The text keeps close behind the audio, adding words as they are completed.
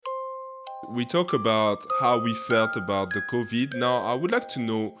We talk about how we felt about the COVID. Now, I would like to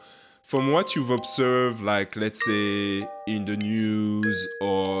know from what you've observed, like let's say in the news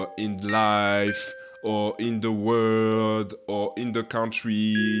or in life or in the world or in the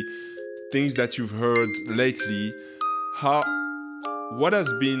country, things that you've heard lately, how what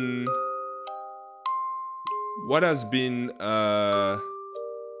has been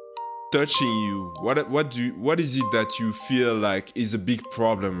touching you? What is it that you feel like is a big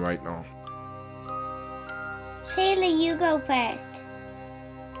problem right now? Shayla, you go first.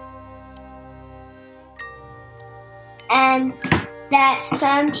 And that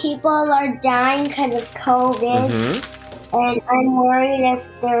some people are dying because of COVID. Mm-hmm. And I'm worried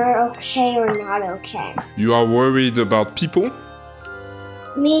if they're okay or not okay. You are worried about people?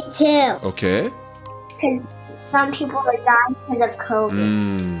 Me too. Okay. Because some people are dying because of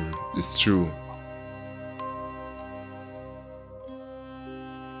COVID. It's true.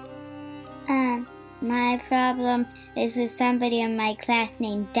 My problem is with somebody in my class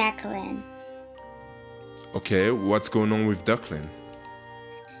named Declan. Okay, what's going on with Declan?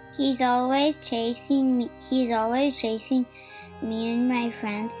 He's always chasing me. He's always chasing me and my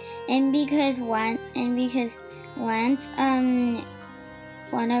friends. And because once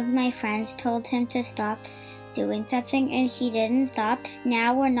one of my friends told him to stop doing something and he didn't stop,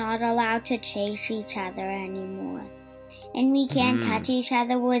 now we're not allowed to chase each other anymore. And we can't touch each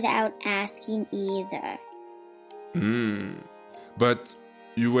other without asking either. But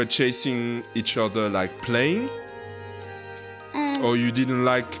you were chasing each other like playing? Or you didn't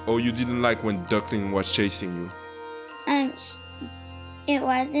like when Duckling was chasing you? It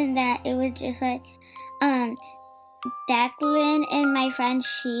wasn't that. It was just like Declan and my friend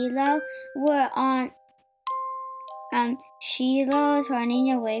Sheila were on. Sheila was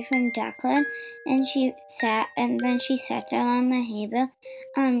running away from Declan, and then she sat down on the hay bale.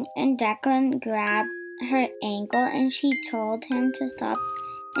 And Declan grabbed her ankle, and she told him to stop,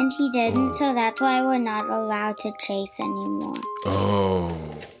 and he didn't. So that's why we're not allowed to chase anymore. Oh,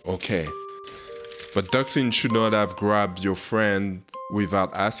 okay. But Declan should not have grabbed your friend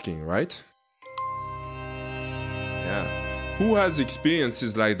without asking, right? Yeah. Who has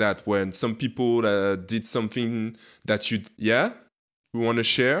experiences like that when some people did something that you want to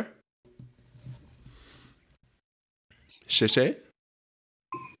share? Sheshe?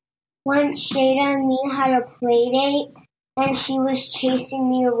 Once Shada and me had a play date, and she was chasing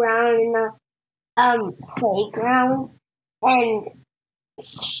me around in the playground, and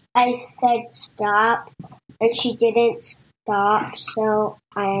I said stop, and she didn't stop, so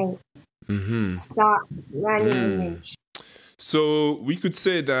I stopped running. So we could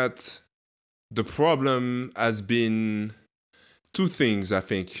say that the problem has been two things, I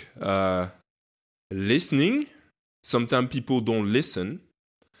think. Listening. Sometimes people don't listen.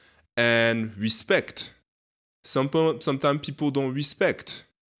 And respect. Sometimes people don't respect.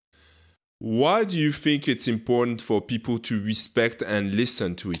 Why do you think it's important for people to respect and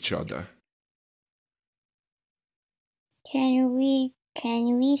listen to each other? Can we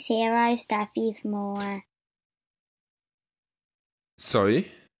share our stuffies more?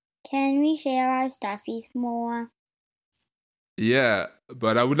 Sorry? Can we share our stuffies more? Yeah,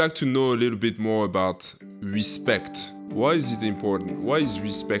 but I would like to know a little bit more about respect. Why is it important? Why is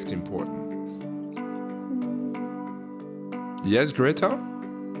respect important? Yes, Greta?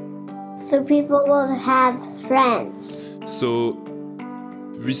 So people will have friends. So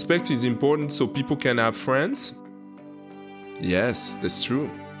respect is important so people can have friends? Yes, that's true.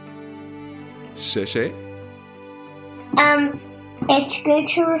 Sheshe? It's good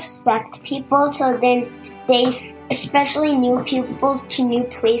to respect people, so then especially new people to new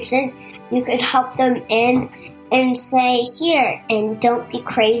places, you could help them in and say, here, and don't be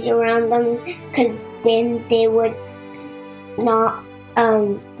crazy around them, because then they would not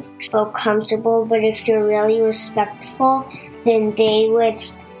feel comfortable. But if you're really respectful, then they would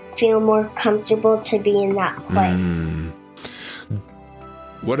feel more comfortable to be in that place.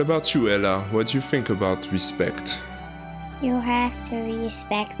 What about you, Ella? What do you think about respect? You have to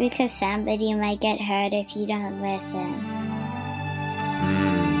respect because somebody might get hurt if you don't listen.